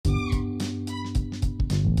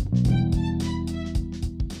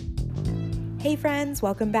Hey friends,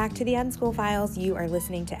 welcome back to the Unschool Files. You are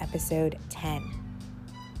listening to episode 10.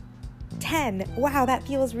 10! Wow, that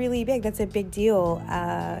feels really big. That's a big deal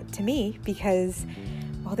to me because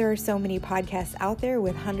while there are so many podcasts out there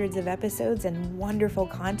with hundreds of episodes and wonderful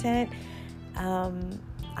content,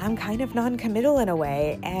 I'm kind of non-committal in a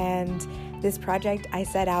way. And this project I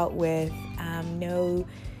set out with no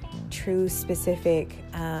true specific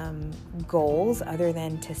goals other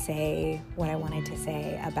than to say what I wanted to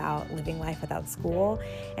say about living life without school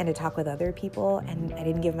and to talk with other people. And I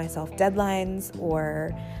didn't give myself deadlines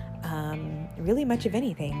or really much of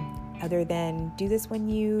anything other than do this when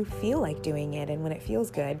you feel like doing it and when it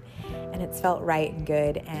feels good. And it's felt right and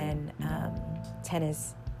good. And 10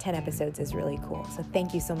 episodes is really cool. So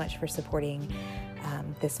thank you so much for supporting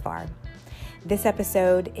this far. This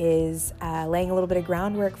episode is laying a little bit of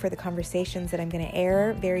groundwork for the conversations that I'm going to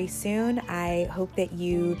air very soon. I hope that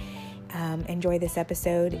you enjoy this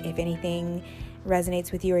episode. If anything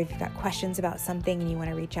resonates with you or if you've got questions about something and you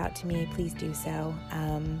want to reach out to me, please do so.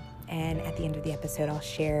 And at the end of the episode, I'll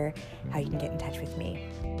share how you can get in touch with me.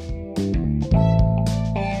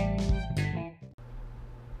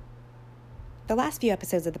 The last few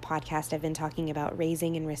episodes of the podcast, I've been talking about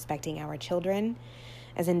raising and respecting our children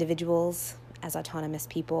as individuals, as autonomous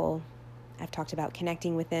people. I've talked about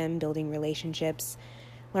connecting with them, building relationships,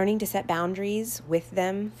 learning to set boundaries with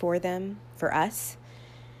them, for us,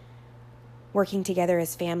 working together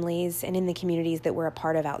as families and in the communities that we're a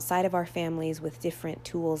part of outside of our families with different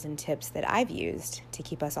tools and tips that I've used to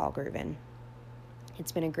keep us all grooving.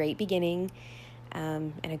 It's been a great beginning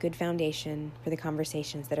and a good foundation for the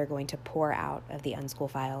conversations that are going to pour out of the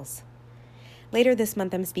Unschool Files. Later this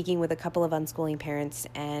month, I'm speaking with a couple of unschooling parents,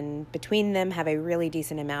 and between them have a really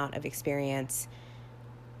decent amount of experience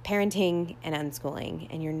parenting and unschooling,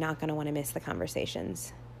 and you're not going to want to miss the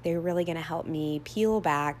conversations. They're really going to help me peel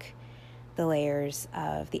back the layers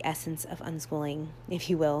of the essence of unschooling, if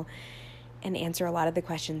you will, and answer a lot of the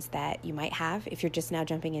questions that you might have if you're just now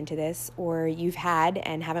jumping into this, or you've had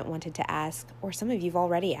and haven't wanted to ask, or some of you've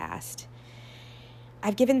already asked.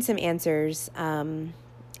 I've given some answers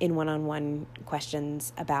in one-on-one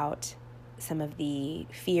questions about some of the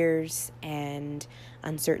fears and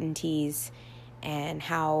uncertainties and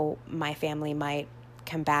how my family might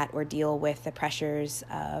combat or deal with the pressures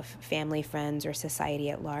of family, friends, or society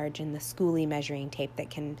at large and the schooly measuring tape that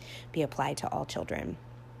can be applied to all children.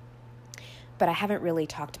 But I haven't really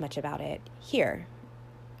talked much about it here,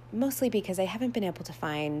 mostly because I haven't been able to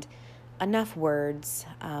find enough words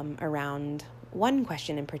around one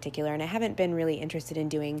question in particular, and I haven't been really interested in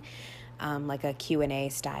doing like a Q&A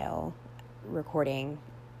style recording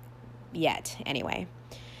yet anyway.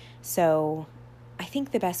 So I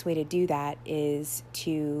think the best way to do that is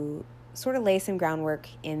to sort of lay some groundwork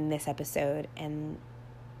in this episode, and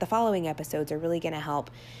the following episodes are really going to help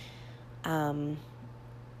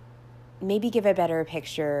maybe give a better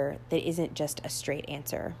picture that isn't just a straight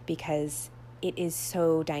answer, because it is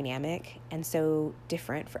so dynamic and so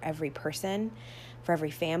different for every person, for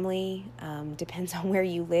every family. Depends on where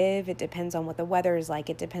you live. It depends on what the weather is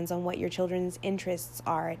like. It depends on what your children's interests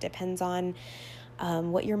are. It depends on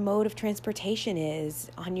what your mode of transportation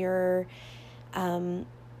is, on your,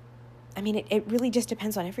 it really just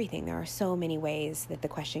depends on everything. There are so many ways that the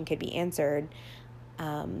question could be answered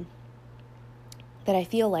that I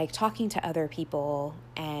feel like talking to other people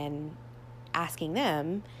and asking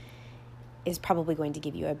them is probably going to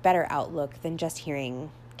give you a better outlook than just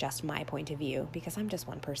hearing just my point of view, because I'm just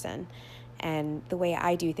one person. And the way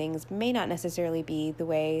I do things may not necessarily be the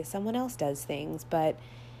way someone else does things, but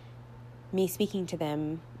me speaking to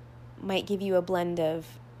them might give you a blend of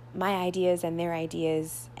my ideas and their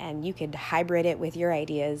ideas, and you could hybrid it with your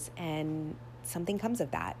ideas, and something comes of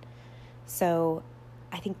that. So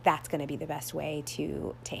I think that's going to be the best way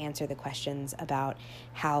to answer the questions about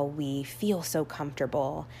how we feel so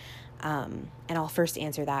comfortable. And I'll first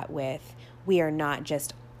answer that with, we are not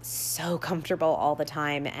just so comfortable all the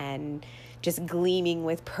time and just gleaming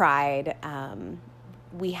with pride.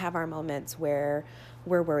 We have our moments where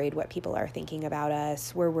we're worried what people are thinking about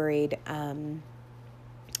us. We're worried, that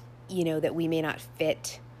we may not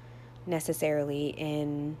fit necessarily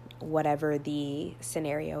in whatever the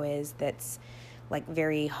scenario is that's like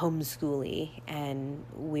very homeschooly, and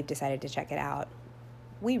we've decided to check it out.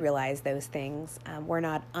 We realize those things. We're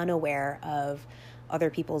not unaware of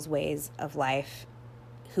other people's ways of life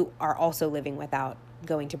who are also living without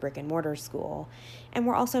going to brick and mortar school. And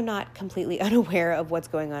we're also not completely unaware of what's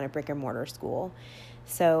going on at brick and mortar school.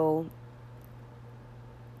 So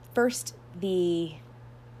first, the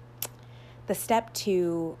step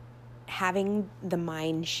to having the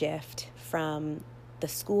mind shift from the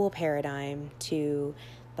school paradigm to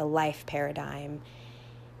the life paradigm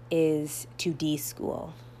is to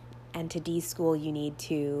de-school. And to de-school, you need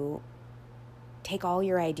to take all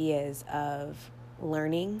your ideas of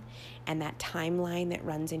learning and that timeline that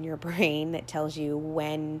runs in your brain that tells you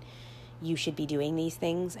when you should be doing these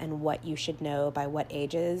things and what you should know by what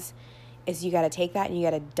ages, is you got to take that and you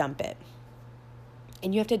got to dump it.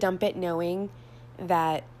 And you have to dump it knowing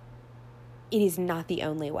that it is not the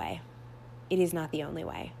only way. It is not the only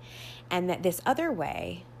way. And that this other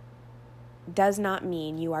way does not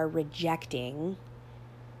mean you are rejecting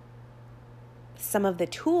some of the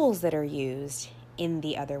tools that are used in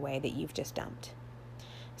the other way that you've just dumped.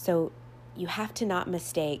 So you have to not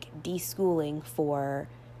mistake de-schooling for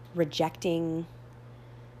rejecting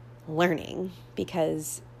learning,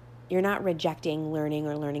 because you're not rejecting learning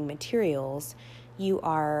or learning materials. You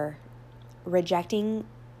are rejecting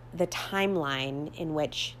the timeline in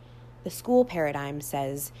which the school paradigm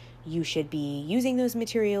says you should be using those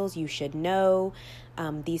materials, you should know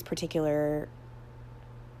these particular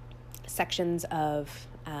sections of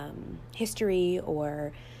history,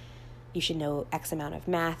 or you should know X amount of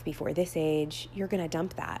math before this age. You're going to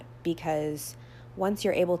dump that, because once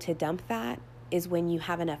you're able to dump that is when you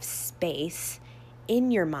have enough space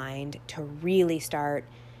in your mind to really start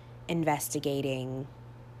investigating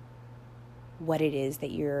what it is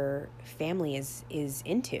that your family is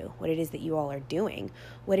into, what it is that you all are doing,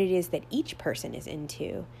 what it is that each person is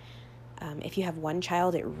into. If you have one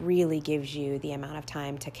child, it really gives you the amount of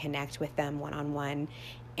time to connect with them one-on-one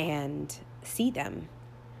and see them.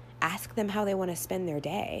 Ask them how they want to spend their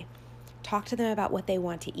day. Talk to them about what they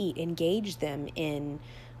want to eat. Engage them in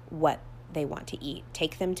what they want to eat.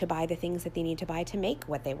 Take them to buy the things that they need to buy to make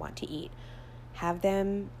what they want to eat. Have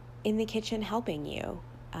them in the kitchen helping you.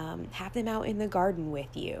 Have them out in the garden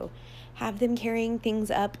with you. Have them carrying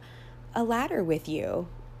things up a ladder with you.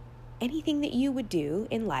 Anything that you would do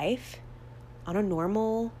in life on a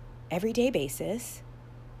normal, everyday basis,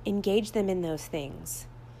 engage them in those things.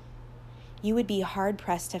 You would be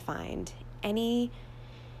hard-pressed to find any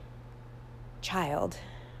child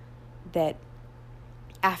that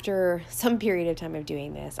after some period of time of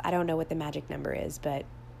doing this, I don't know what the magic number is, but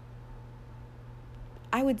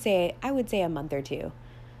I would say a month or two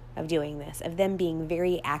of doing this, of them being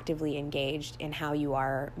very actively engaged in how you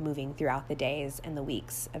are moving throughout the days and the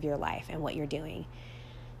weeks of your life and what you're doing.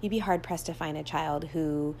 You'd be hard-pressed to find a child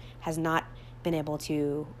who has not been able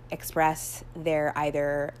to express their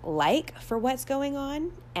either like for what's going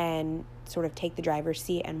on and sort of take the driver's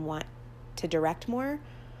seat and want to direct more,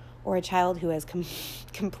 or a child who is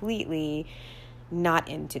completely not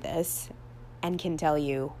into this and can tell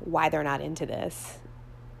you why they're not into this.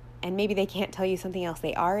 And maybe they can't tell you something else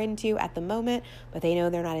they are into at the moment, but they know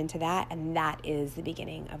they're not into that, and that is the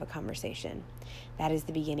beginning of a conversation. That is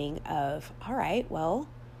the beginning of, all right, well,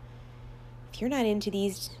 if you're not into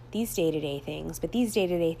these day-to-day things, but these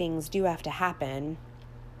day-to-day things do have to happen,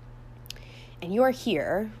 and you're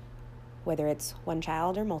here, whether it's one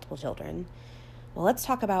child or multiple children, well, let's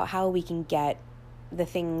talk about how we can get the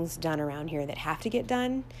things done around here that have to get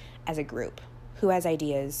done as a group. Who has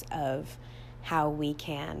ideas of how we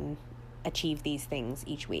can achieve these things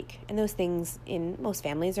each week? And those things in most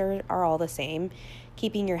families are all the same.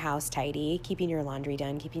 Keeping your house tidy, keeping your laundry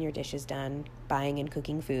done, keeping your dishes done, buying and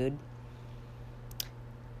cooking food.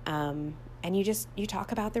 And you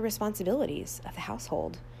talk about the responsibilities of the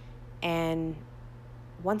household. And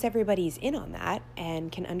once everybody's in on that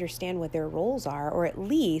and can understand what their roles are, or at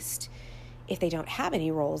least if they don't have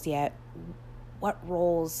any roles yet, what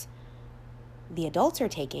roles the adults are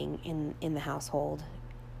taking in the household,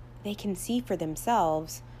 they can see for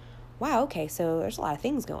themselves, wow, okay, so there's a lot of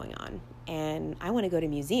things going on. And I want to go to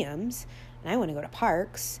museums, and I want to go to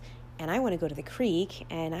parks, and I want to go to the creek,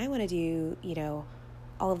 and I want to do,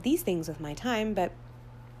 all of these things with my time, but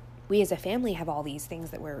we as a family have all these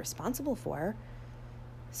things that we're responsible for,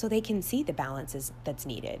 so they can see the balances that's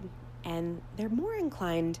needed. And they're more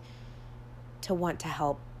inclined to want to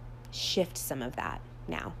help shift some of that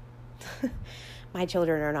now. My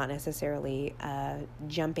children are not necessarily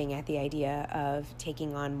jumping at the idea of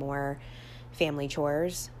taking on more family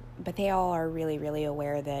chores, but they all are really, really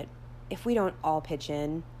aware that if we don't all pitch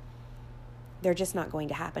in, they're just not going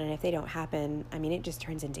to happen. And if they don't happen, it just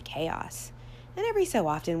turns into chaos. And every so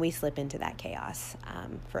often we slip into that chaos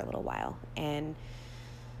for a little while. And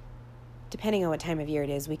depending on what time of year it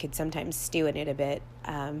is, we could sometimes stew in it a bit.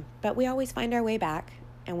 But we always find our way back,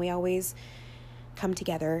 and we always come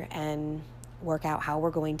together and work out how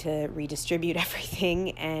we're going to redistribute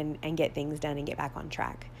everything and get things done and get back on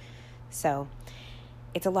track. So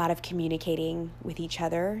it's a lot of communicating with each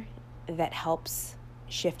other that helps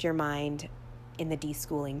shift your mind in the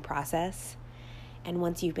deschooling process. And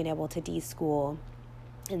once you've been able to deschool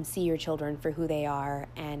and see your children for who they are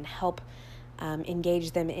and help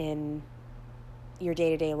engage them in your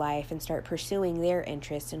day-to-day life and start pursuing their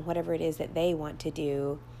interests in whatever it is that they want to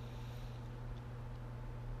do,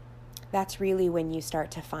 that's really when you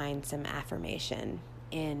start to find some affirmation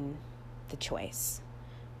in the choice.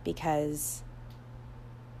 Because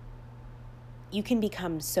you can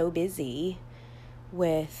become so busy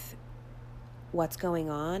with what's going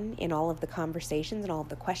on in all of the conversations and all of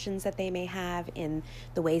the questions that they may have, in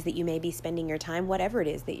the ways that you may be spending your time, whatever it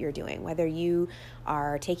is that you're doing, whether you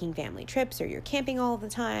are taking family trips or you're camping all the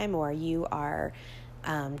time, or you are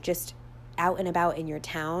just out and about in your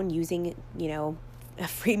town using, a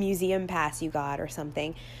free museum pass you got or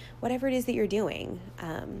something, whatever it is that you're doing.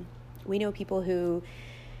 We know people who,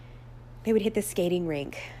 they would hit the skating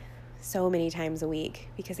rink so many times a week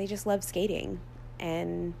because they just love skating.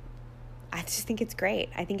 And I just think it's great.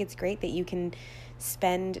 I think it's great that you can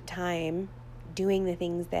spend time doing the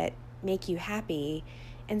things that make you happy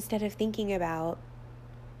instead of thinking about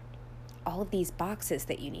all of these boxes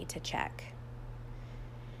that you need to check.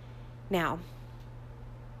 Now,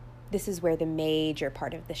 this is where the major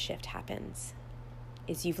part of the shift happens,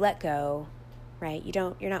 is you've let go, right?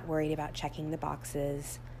 You're not worried about checking the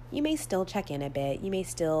boxes. You may still check in a bit. You may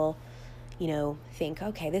still think,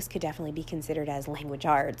 okay, this could definitely be considered as language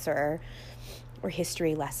arts or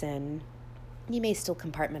history lesson. You may still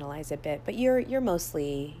compartmentalize a bit, but you're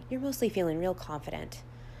mostly feeling real confident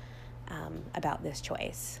about this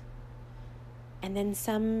choice. And then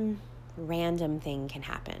some random thing can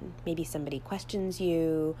happen. Maybe somebody questions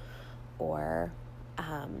you, or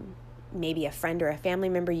maybe a friend or a family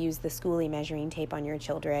member used the Schoolie measuring tape on your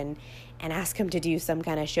children and ask them to do some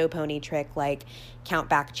kind of show pony trick like count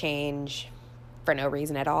back change for no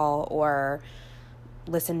reason at all, or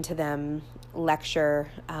listen to them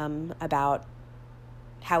lecture about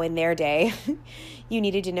how in their day you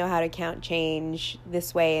needed to know how to count change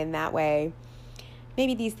this way and that way.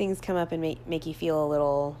 Maybe these things come up and make you feel a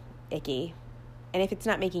little icky. And if it's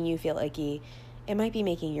not making you feel icky, it might be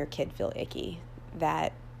making your kid feel icky.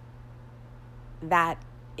 That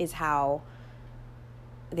is how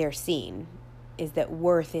they're seen, is that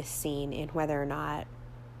worth is seen in whether or not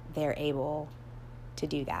they're able to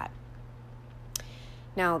do that.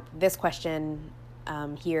 Now, this question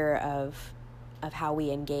here of how we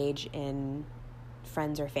engage in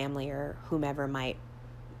friends or family or whomever might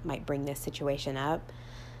bring this situation up,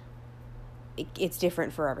 it's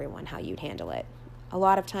different for everyone how you'd handle it. A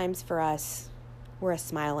lot of times for us, we're a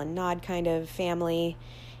smile and nod kind of family,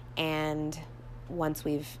 and once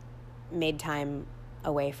we've made time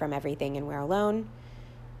away from everything and we're alone,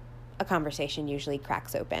 a conversation usually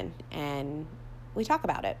cracks open and we talk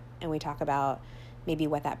about it, and we talk about maybe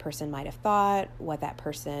what that person might have thought, what that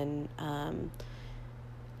person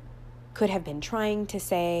could have been trying to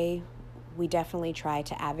say. We definitely try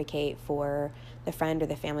to advocate for the friend or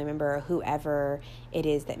the family member or whoever it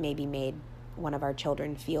is that maybe made one of our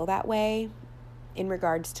children feel that way in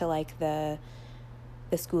regards to like the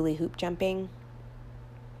Schoolie hoop jumping.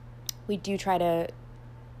 We do try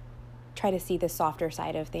to see the softer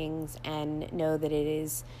side of things and know that it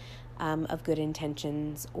is of good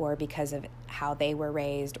intentions, or because of how they were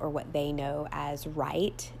raised or what they know as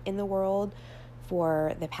right in the world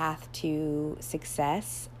for the path to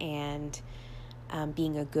success and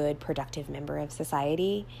being a good, productive member of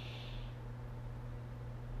society.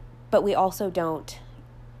 But we also don't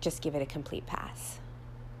just give it a complete pass.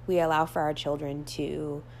 We allow for our children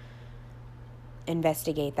to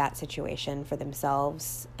investigate that situation for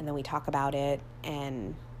themselves, and then we talk about it,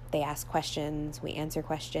 and they ask questions, we answer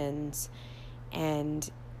questions,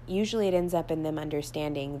 and usually it ends up in them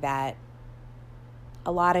understanding that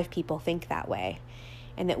a lot of people think that way,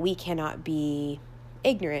 and that we cannot be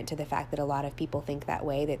ignorant to the fact that a lot of people think that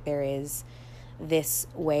way, that there is this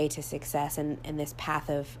way to success, and this path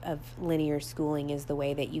of linear schooling is the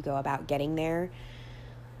way that you go about getting there.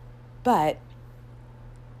 But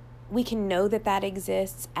we can know that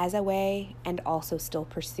exists as a way and also still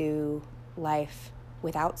pursue life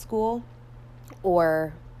without school,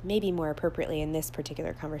 or maybe more appropriately in this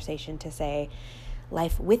particular conversation to say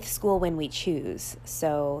life with school when we choose.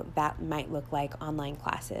 So that might look like online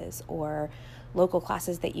classes or local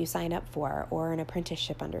classes that you sign up for, or an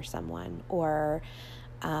apprenticeship under someone, or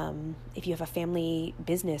if you have a family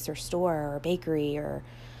business or store or bakery or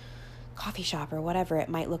coffee shop or whatever, it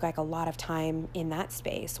might look like a lot of time in that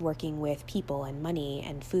space working with people and money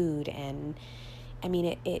and food. And I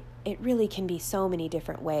mean, it really can be so many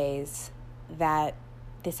different ways that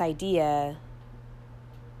this idea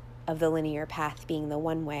of the linear path being the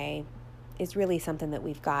one way is really something that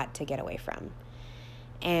we've got to get away from.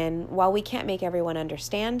 And while we can't make everyone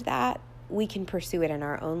understand that, we can pursue it in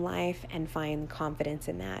our own life and find confidence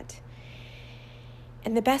in that.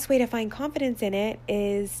 And the best way to find confidence in it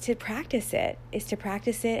is to practice it,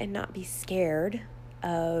 and not be scared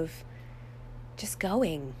of just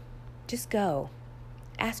going. Just go.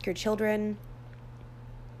 Ask your children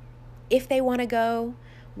if they want to go,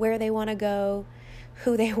 where they want to go,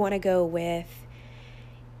 who they want to go with.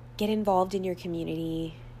 Get involved in your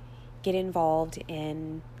community. Get involved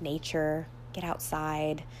in nature. Get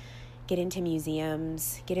outside. Get into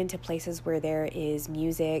museums. Get into places where there is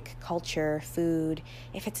music, culture, food.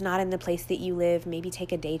 If it's not in the place that you live, maybe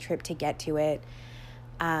take a day trip to get to it.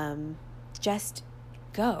 Just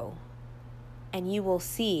go. And you will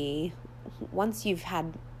see, once you've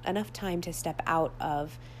had enough time to step out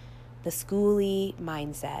of the schooly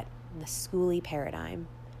mindset, the schooly paradigm,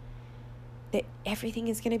 that everything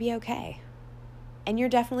is going to be okay. And you're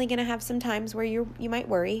definitely going to have some times where you might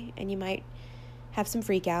worry and you might have some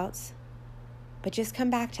freakouts, but just come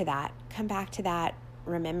back to that. Come back to that,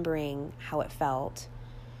 remembering how it felt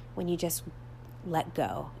when you just let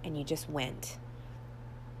go and you just went.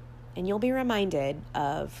 And you'll be reminded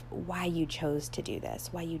of why you chose to do this,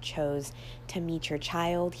 why you chose to meet your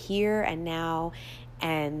child here and now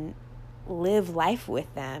and live life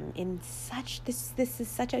with them in this is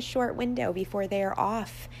such a short window before they are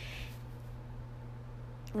off.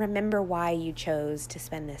 Remember why you chose to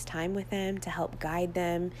spend this time with them, to help guide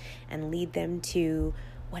them and lead them to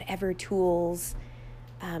whatever tools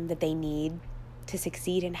that they need to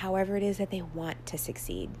succeed in however it is that they want to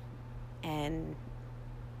succeed. And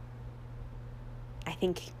I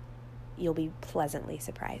think you'll be pleasantly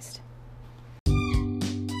surprised.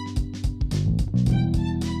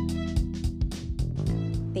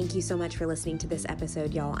 Thank you so much for listening to this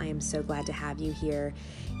episode, y'all. I am so glad to have you here.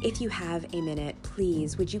 If you have a minute,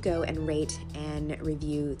 please, would you go and rate and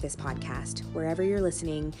review this podcast? Wherever you're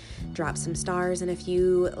listening, drop some stars and a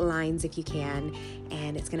few lines if you can,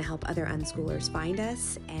 and it's going to help other unschoolers find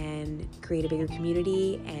us and create a bigger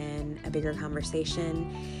community and a bigger conversation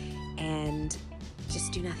and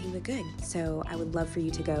just do nothing but good. So I would love for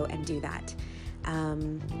you to go and do that.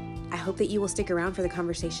 I hope that you will stick around for the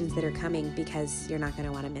conversations that are coming because you're not going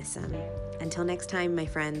to want to miss them. Until next time, my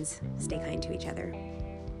friends, stay kind to each other.